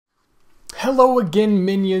Hello again,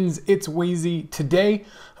 minions, it's Wheezy. Today,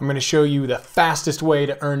 I'm going to show you the fastest way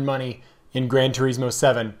to earn money in Gran Turismo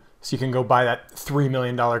 7 so you can go buy that $3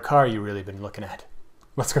 million car you've really been looking at.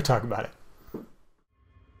 Let's go talk about it.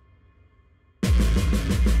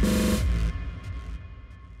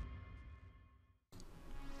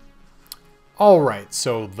 Alright,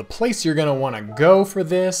 so the place you're going to want to go for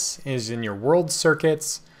this is in your world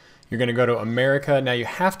circuits. You're going to go to America. Now you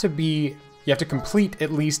have to complete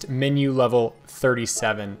at least menu level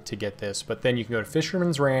 37 to get this, but then you can go to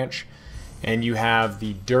Fisherman's Ranch and you have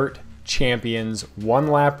the Dirt Champions one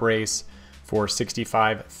lap race for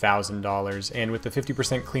 $65,000, and with the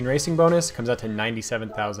 50% clean racing bonus it comes out to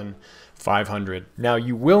 $97,500. Now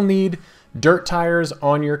you will need dirt tires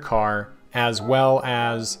on your car as well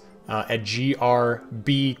as a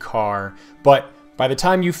GRB car, but by the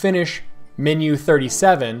time you finish menu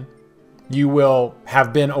 37 you will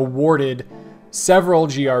have been awarded several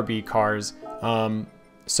GRB cars.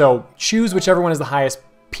 So choose whichever one is the highest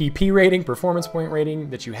PP rating, performance point rating,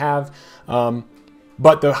 that you have.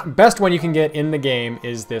 But the best one you can get in the game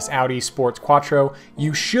is this Audi Sports Quattro.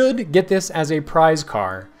 You should get this as a prize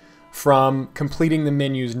car from completing the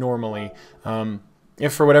menus normally.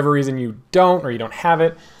 If for whatever reason you don't, or you don't have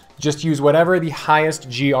it, just use whatever the highest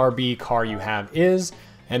GRB car you have is,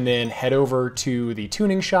 and then head over to the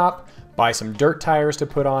tuning shop, buy some dirt tires to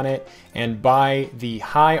put on it, and buy the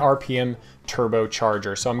high RPM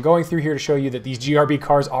turbocharger. So I'm going through here to show you that these GRB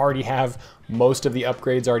cars already have most of the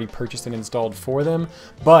upgrades already purchased and installed for them,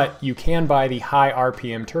 but you can buy the high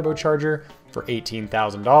RPM turbocharger for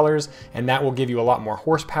 $18,000, and that will give you a lot more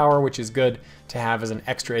horsepower, which is good to have as an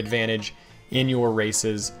extra advantage in your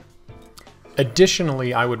races.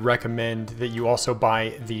 Additionally, I would recommend that you also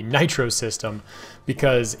buy the Nitro system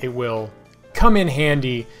because it will come in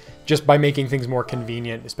handy just by making things more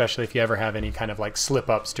convenient, especially if you ever have any kind of like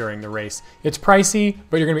slip-ups during the race. It's pricey,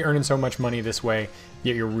 but you're going to be earning so much money this way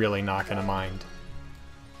that you're really not going to mind.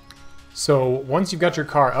 So once you've got your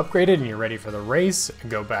car upgraded and you're ready for the race,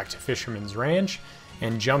 go back to Fisherman's Ranch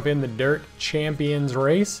and jump in the Dirt Champions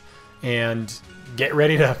race and get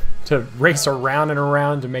ready to race around and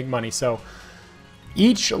around to make money. So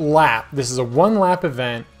each lap, this is a one lap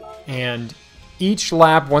event, and each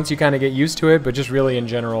lap, once you kind of get used to it, but just really in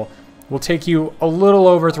general, will take you a little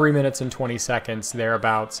over 3 minutes and 20 seconds,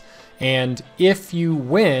 thereabouts. And if you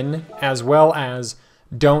win, as well as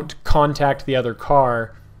don't contact the other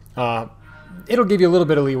car, it'll give you a little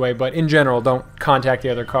bit of leeway, but in general, don't contact the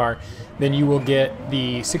other car, then you will get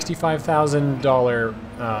the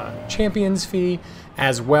 $65,000 champions fee,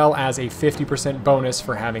 as well as a 50% bonus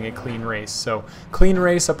for having a clean race. So clean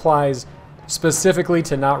race applies specifically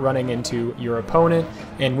to not running into your opponent,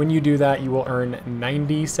 and when you do that you will earn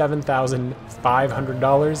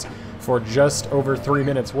 $97,500 for just over 3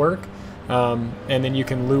 minutes work, and then you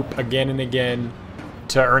can loop again and again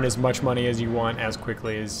to earn as much money as you want as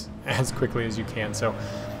quickly as you can. So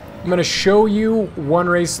I'm going to show you one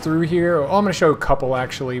race through here. I'm going to show a couple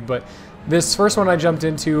actually, but this first one I jumped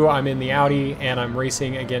into, I'm in the Audi and I'm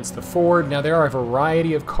racing against the Ford. Now there are a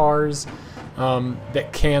variety of cars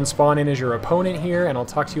that can spawn in as your opponent here, and I'll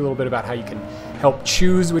talk to you a little bit about how you can help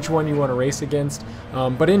choose which one you want to race against.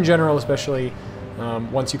 But in general, especially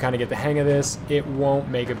once you kind of get the hang of this, it won't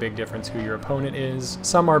make a big difference who your opponent is.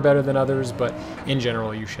 Some are better than others, but in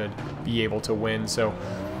general you should be able to win. So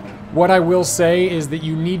what I will say is that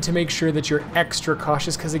you need to make sure that you're extra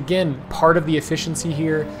cautious, because again, part of the efficiency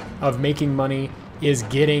here of making money is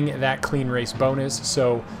getting that clean race bonus.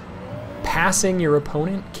 So passing your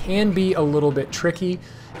opponent can be a little bit tricky,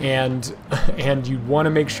 and you want to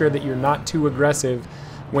make sure that you're not too aggressive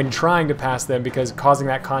when trying to pass them, because causing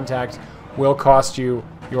that contact will cost you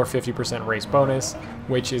your 50% race bonus,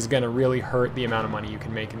 which is going to really hurt the amount of money you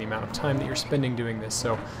can make and the amount of time that you're spending doing this.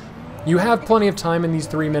 So you have plenty of time in these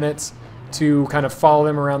 3 minutes to kind of follow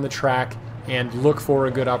them around the track and look for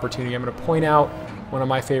a good opportunity. I'm going to point out one of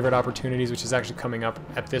my favorite opportunities, which is actually coming up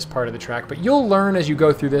at this part of the track, but you'll learn as you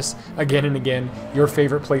go through this again and again your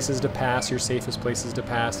favorite places to pass, your safest places to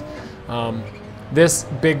pass. This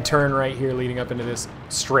big turn right here leading up into this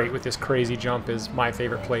straight with this crazy jump is my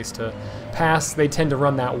favorite place to pass. They tend to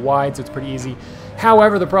run that wide, so it's pretty easy.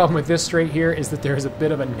 However, the problem with this straight here is that there's a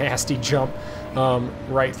bit of a nasty jump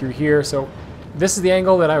right through here. So this is the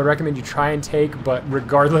angle that I would recommend you try and take, but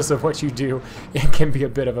regardless of what you do, it can be a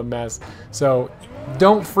bit of a mess. So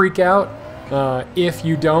don't freak out if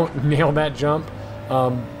you don't nail that jump,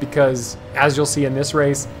 because as you'll see in this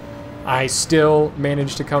race, I still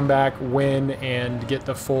managed to come back, win, and get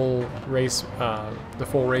the full race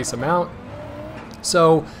amount.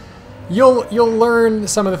 So you'll learn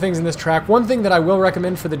some of the things in this track. One thing that I will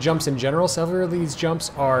recommend for the jumps in general, several of these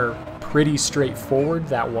jumps are pretty straightforward.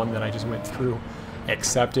 That one that I just went through,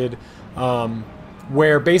 accepted.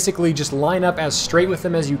 Where basically just line up as straight with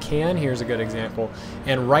them as you can. Here's a good example.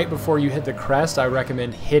 And right before you hit the crest, I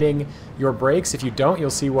recommend hitting your brakes. If you don't, you'll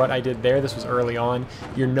see what I did there. This was early on.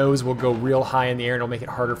 Your nose will go real high in the air and it'll make it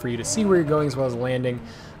harder for you to see where you're going as well as landing.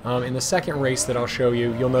 In the second race that I'll show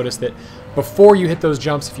you, you'll notice that before you hit those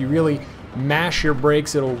jumps, if you really mash your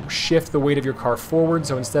brakes, it'll shift the weight of your car forward.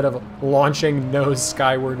 So instead of launching nose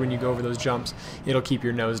skyward when you go over those jumps, it'll keep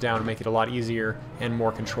your nose down and make it a lot easier and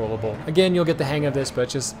more controllable. Again, you'll get the hang of this, but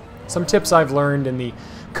just some tips I've learned in the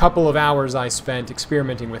couple of hours I spent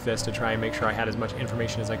experimenting with this to try and make sure I had as much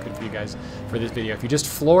information as I could for you guys for this video. If you just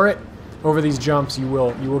floor it over these jumps, you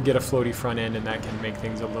will get a floaty front end, and that can make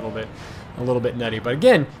things a little bit nutty. But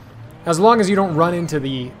again, as long as you don't run into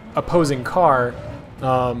the opposing car,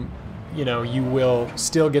 you know, you will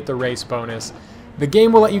still get the race bonus. The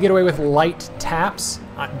game will let you get away with light taps,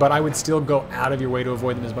 but I would still go out of your way to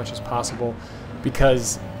avoid them as much as possible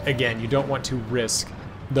because, again, you don't want to risk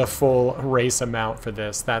the full race amount for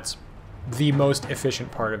this. That's the most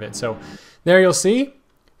efficient part of it. So there you'll see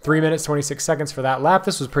 3 minutes, 26 seconds for that lap.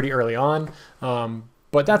 This was pretty early on,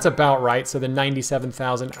 but that's about right. So the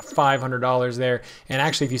 $97,500 there. And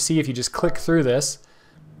actually, if you just click through this,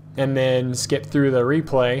 and then skip through the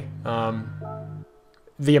replay,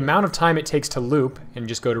 the amount of time it takes to loop and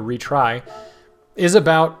just go to retry is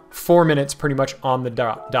about 4 minutes pretty much on the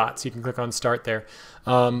dot. So you can click on start there.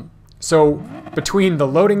 So between the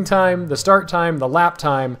loading time, the start time, the lap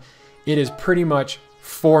time, it is pretty much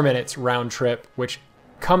 4 minutes round trip, which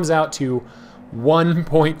comes out to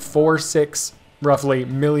 $1.46 roughly $1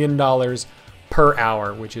 million per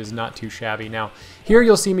hour, which is not too shabby. Now, here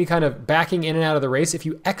you'll see me kind of backing in and out of the race. If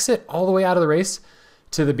you exit all the way out of the race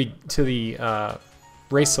to the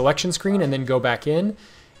race selection screen and then go back in,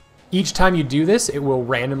 each time you do this, it will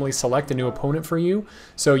randomly select a new opponent for you.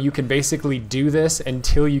 So you can basically do this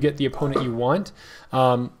until you get the opponent you want.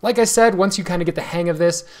 Like I said, once you kind of get the hang of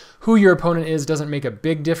this, who your opponent is doesn't make a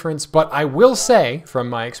big difference. But I will say, from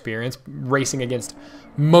my experience, racing against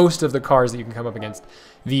most of the cars that you can come up against,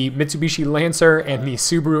 the Mitsubishi Lancer and the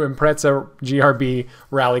Subaru Impreza GRB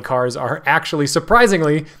rally cars are actually,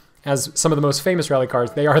 surprisingly, as some of the most famous rally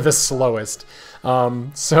cars, they are the slowest.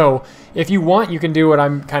 So if you want, you can do what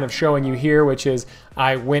I'm kind of showing you here, which is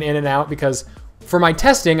I went in and out because for my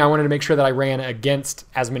testing, I wanted to make sure that I ran against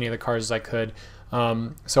as many of the cars as I could.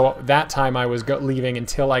 So that time I was leaving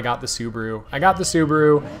until I got the Subaru. I got the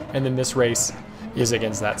Subaru, and then this race is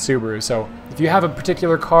against that Subaru. So if you have a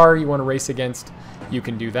particular car you want to race against, you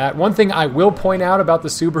can do that. One thing I will point out about the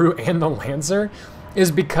Subaru and the Lancer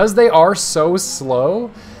is because they are so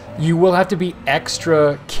slow, you will have to be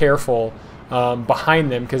extra careful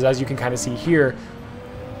behind them, because as you can kind of see here,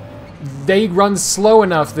 they run slow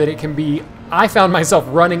enough that it can be, I found myself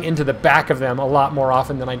running into the back of them a lot more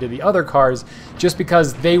often than I did the other cars, just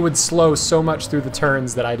because they would slow so much through the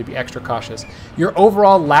turns that I had to be extra cautious. Your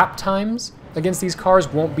overall lap times against these cars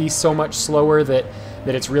won't be so much slower that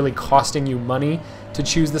it's really costing you money to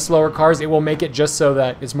choose the slower cars. It will make it just so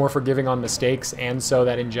that it's more forgiving on mistakes, and so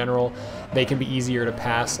that in general they can be easier to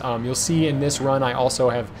pass. You'll see in this run I also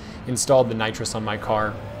have installed the nitrous on my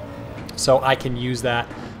car, so I can use that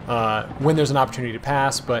when there's an opportunity to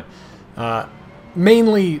pass, but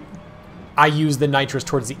mainly I use the nitrous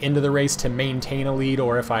towards the end of the race to maintain a lead,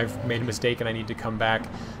 or if I've made a mistake and I need to come back.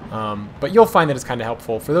 But you'll find that it's kind of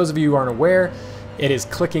helpful. For those of you who aren't aware, it is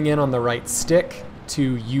clicking in on the right stick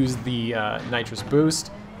to use the nitrous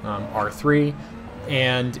boost, R3,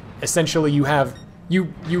 and essentially you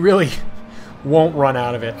really won't run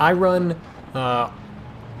out of it. I run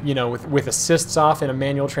you know, with assists off in a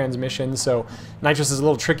manual transmission, so nitrous is a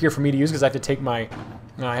little trickier for me to use because I have to take my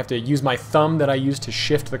I have to use my thumb that I use to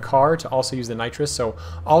shift the car to also use the nitrous. So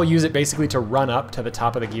I'll use it basically to run up to the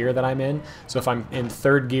top of the gear that I'm in. So if I'm in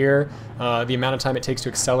third gear, the amount of time it takes to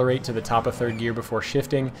accelerate to the top of third gear before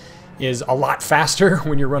shifting is a lot faster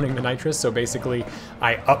when you're running the nitrous. So basically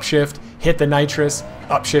I upshift, hit the nitrous,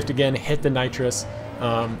 upshift again, hit the nitrous,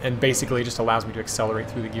 and basically it just allows me to accelerate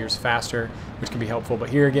through the gears faster, which can be helpful. But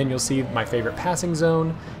here again, you'll see my favorite passing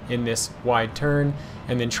zone in this wide turn,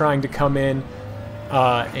 and then trying to come in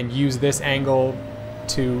and use this angle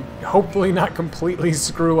to hopefully not completely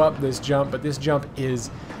screw up this jump, but this jump is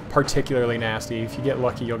particularly nasty. If you get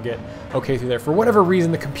lucky, you'll get okay through there. For whatever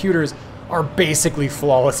reason, the computers are basically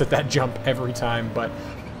flawless at that jump every time,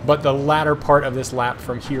 but the latter part of this lap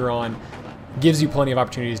from here on gives you plenty of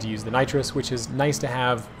opportunities to use the nitrous, which is nice to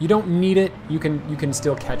have. You don't need it. You can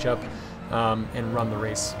still catch up and run the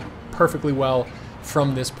race perfectly well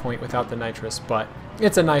from this point without the nitrous. But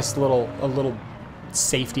it's a nice little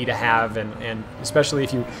safety to have, and especially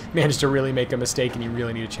if you manage to really make a mistake and you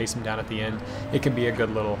really need to chase them down at the end, it can be a good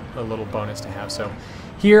little bonus to have. So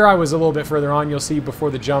here I was a little bit further on. You'll see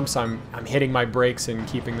before the jumps I'm hitting my brakes and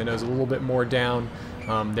keeping the nose a little bit more down.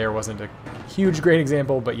 There wasn't a huge great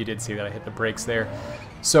example, but you did see that I hit the brakes there.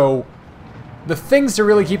 So the things to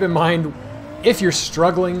really keep in mind if you're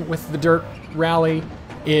struggling with the dirt rally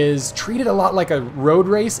is treat it a lot like a road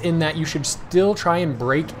race, in that you should still try and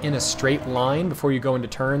brake in a straight line before you go into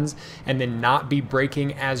turns, and then not be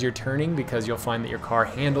braking as you're turning, because you'll find that your car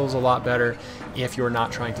handles a lot better if you're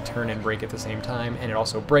not trying to turn and brake at the same time, and it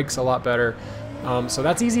also brakes a lot better. So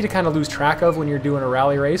that's easy to kind of lose track of when you're doing a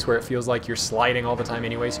rally race where it feels like you're sliding all the time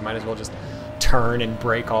anyway, so you might as well just turn and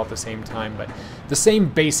brake all at the same time. But the same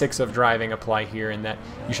basics of driving apply here, in that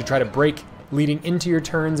you should try to brake leading into your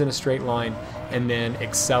turns in a straight line, and then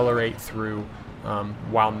accelerate through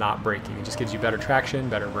while not braking. It just gives you better traction,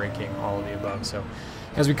 better braking, all of the above. So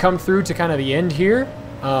as we come through to kind of the end here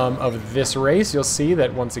of this race, you'll see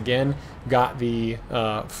that once again got the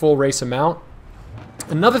full race amount.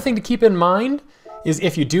 Another thing to keep in mind is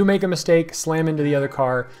if you do make a mistake, slam into the other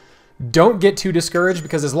car, don't get too discouraged,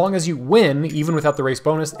 because as long as you win, even without the race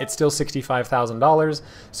bonus, it's still $65,000.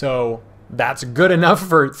 So that's good enough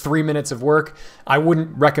for 3 minutes of work. I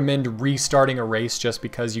wouldn't recommend restarting a race just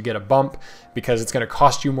because you get a bump, because it's going to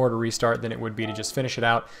cost you more to restart than it would be to just finish it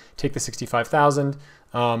out. Take the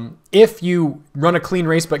 $65,000. If you run a clean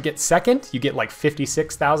race but get second, you get like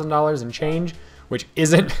 $56,000 and change, which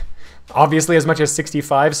isn't obviously as much as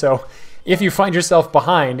 65. So if you find yourself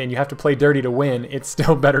behind and you have to play dirty to win, it's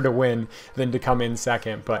still better to win than to come in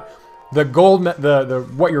second. But the goal,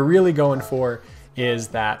 what you're really going for is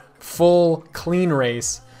that full clean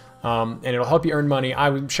race, and it'll help you earn money.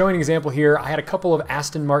 I'm showing an example here. I had a couple of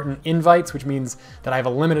Aston Martin invites, which means that I have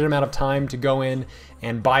a limited amount of time to go in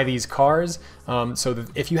and buy these cars. So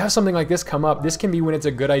that if you have something like this come up, this can be when it's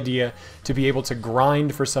a good idea to be able to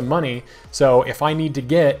grind for some money. So if I need to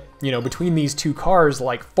get, between these two cars,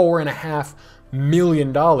 like $4.5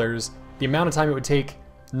 million, the amount of time it would take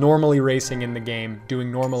normally racing in the game,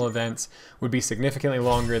 doing normal events, would be significantly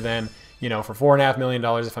longer than, for $4.5 million,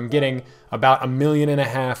 if I'm getting about $1.5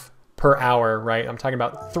 million per hour, right? I'm talking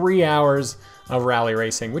about 3 hours of rally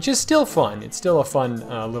racing, which is still fun. It's still a fun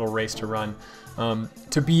little race to run,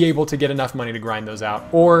 to be able to get enough money to grind those out.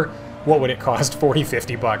 Or what would it cost? 40,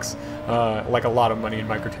 50 bucks, like a lot of money in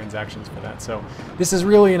microtransactions for that. So this is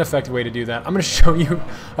really an effective way to do that. I'm going to show you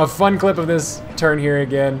a fun clip of this turn here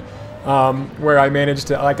again, where I managed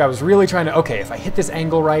to, I was really trying to, okay, if I hit this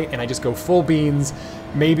angle right and I just go full beans,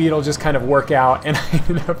 maybe it'll just kind of work out, and I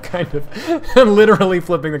ended up kind of literally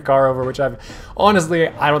flipping the car over, which honestly,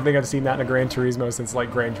 I don't think I've seen that in a Gran Turismo since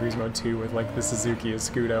like Gran Turismo 2 with like the Suzuki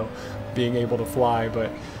Escudo being able to fly.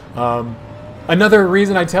 But another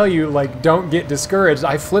reason I tell you, like, don't get discouraged,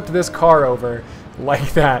 I flipped this car over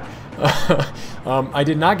like that. I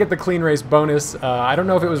did not get the clean race bonus. I don't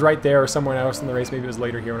know if it was right there or somewhere else in the race. Maybe it was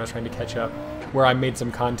later here when I was trying to catch up, where I made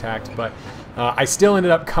some contact. But I still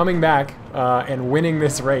ended up coming back and winning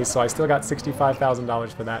this race. So I still got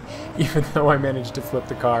 $65,000 for that, even though I managed to flip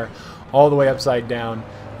the car all the way upside down.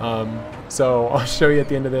 So I'll show you at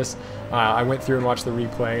the end of this. I went through and watched the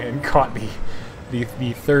replay and caught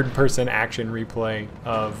the third-person action replay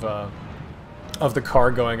of the car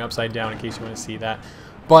going upside down, in case you want to see that.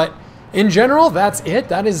 But in general, that's it.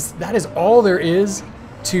 That is all there is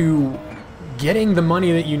to getting the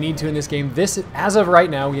money that you need to in this game. This, as of right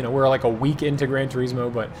now, we're like a week into Gran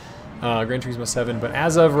Turismo, but Gran Turismo 7. But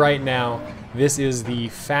as of right now, this is the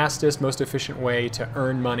fastest, most efficient way to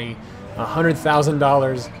earn money.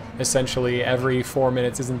 $100,000 essentially every 4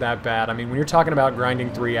 minutes isn't that bad. I mean, when you're talking about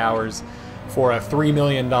grinding 3 hours for a $3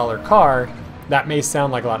 million car, that may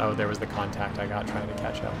sound like a lot. Oh, there was the contact I got trying to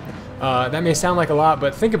catch up. That may sound like a lot,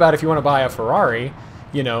 but think about if you want to buy a Ferrari,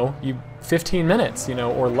 you 15 minutes,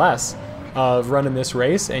 or less of running this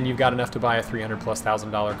race, and you've got enough to buy a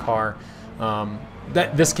 $300,000+ car.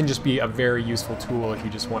 This can just be a very useful tool if you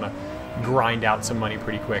just want to grind out some money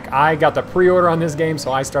pretty quick. I got the pre-order on this game,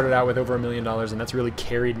 so I started out with over $1 million, and that's really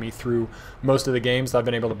carried me through most of the games. So I've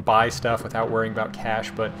been able to buy stuff without worrying about cash,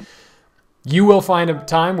 but you will find a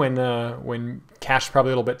time when cash is probably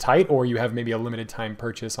a little bit tight, or you have maybe a limited time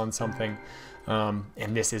purchase on something,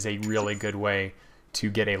 and this is a really good way to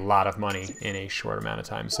get a lot of money in a short amount of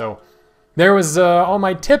time. So there was all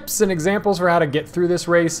my tips and examples for how to get through this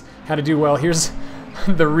race, how to do well. Here's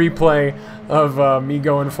the replay of me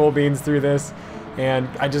going full beans through this. and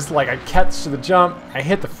I just like, I catch the jump, I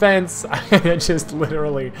hit the fence, and it just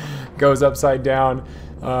literally goes upside down.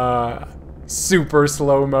 Super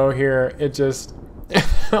slow-mo here. It just,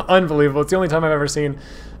 unbelievable. It's the only time I've ever seen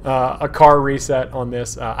a car reset on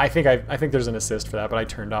this. I think there's an assist for that, but I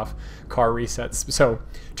turned off car resets. So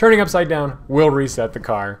turning upside down will reset the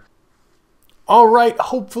car. All right,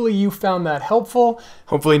 hopefully you found that helpful.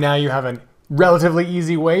 Hopefully now you have a relatively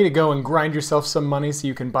easy way to go and grind yourself some money so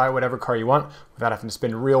you can buy whatever car you want without having to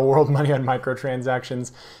spend real world money on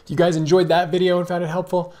microtransactions. If you guys enjoyed that video and found it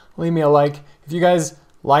helpful, leave me a like. If you guys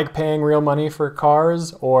like paying real money for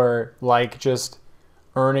cars, or like just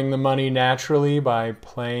earning the money naturally by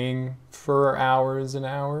playing for hours and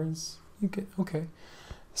hours, okay.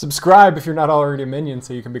 Subscribe if you're not already a minion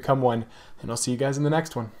so you can become one, and I'll see you guys in the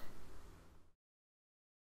next one.